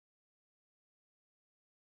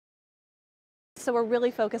So we're really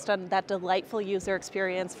focused on that delightful user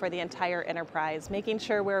experience for the entire enterprise, making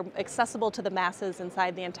sure we're accessible to the masses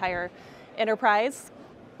inside the entire enterprise.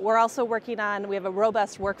 We're also working on, we have a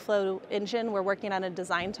robust workflow engine. We're working on a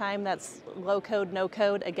design time that's low code, no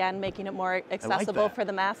code, again, making it more accessible for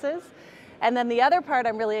the masses. And then the other part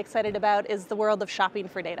I'm really excited about is the world of shopping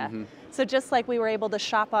for data. So just like we were able to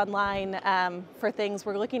shop online for things,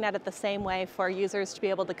 we're looking at it the same way for users to be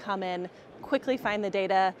able to come in, quickly find the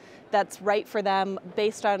data that's right for them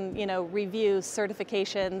based on reviews,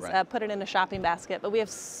 certifications, put it in a shopping basket. But we have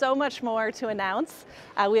so much more to announce.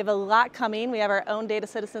 We have a lot coming. We have our own Data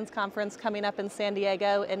Citizens Conference coming up in San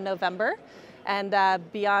Diego in November. And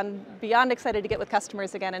beyond excited to get with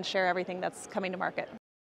customers again and share everything that's coming to market.